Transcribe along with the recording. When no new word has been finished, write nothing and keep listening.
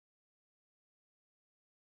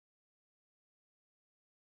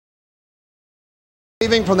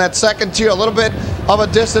leaving from that second tier. A little bit of a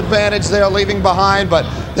disadvantage there leaving behind, but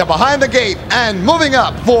they're behind the gate and moving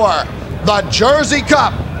up for the Jersey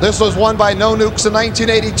Cup. This was won by No Nukes in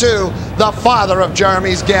 1982, the father of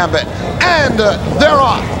Jeremy's Gambit. And they're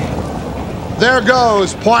off. There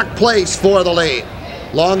goes Park Place for the lead.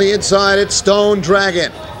 Along the inside, it's Stone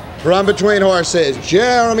Dragon. From between horses,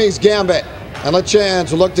 Jeremy's Gambit and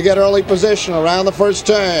Lachance will look to get early position around the first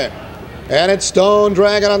turn. And it's Stone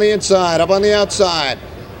Dragon on the inside. Up on the outside,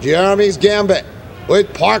 Jeremy's Gambit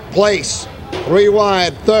with Park Place. 3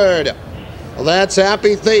 wide, third. Well, that's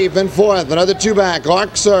Happy Thief in fourth. Another 2 back,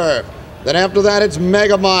 Arc Serve. Then after that, it's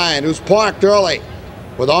Megamind, who's parked early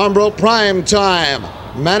with Armbro Prime Time.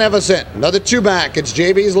 Magnificent. Another 2 back, it's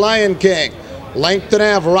JB's Lion King. Length and a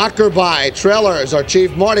half, Rockerby. Trailers are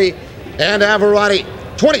Chief Marty and Averati.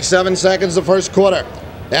 27 seconds the first quarter.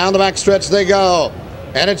 Down the back stretch they go.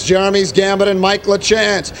 And it's Jeremy's Gambit and Mike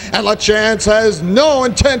Lachance. And Lachance has no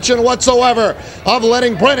intention whatsoever of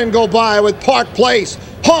letting Brennan go by with Park Place.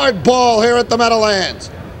 Hard ball here at the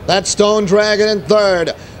Meadowlands. That's Stone Dragon in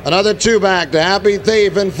third. Another 2 back to Happy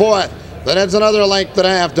Thief in fourth. Then it's another length and a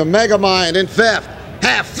half to Megamind in fifth.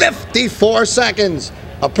 54 seconds.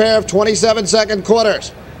 A pair of 27-second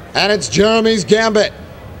quarters. And it's Jeremy's Gambit.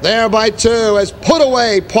 There by 2 has put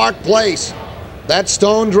away Park Place. That's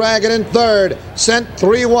Stone Dragon in third. Sent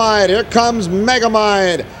 3 wide. Here comes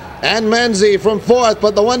Megamind and Menzie from fourth.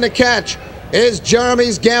 But the one to catch is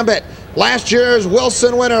Jeremy's Gambit. Last year's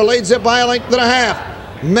Wilson winner leads it by a length and a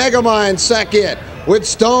half. Megamind second with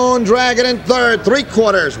Stone Dragon in third. 3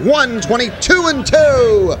 quarters. 1:22 and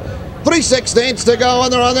 2. 3/16 to go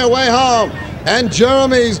and they're on their way home. And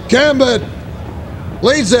Jeremy's Gambit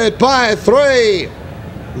leads it by 3.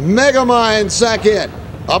 Megamind second.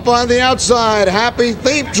 Up on the outside, Happy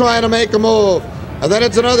Thief trying to make a move. And then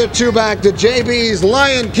it's another 2 back to JB's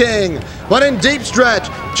Lion King. But in deep stretch,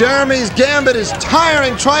 Jeremy's Gambit is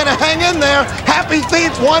tiring, trying to hang in there. Happy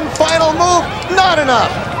Thief's one final move, not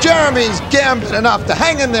enough. Jeremy's Gambit enough to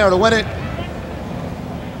hang in there to win it.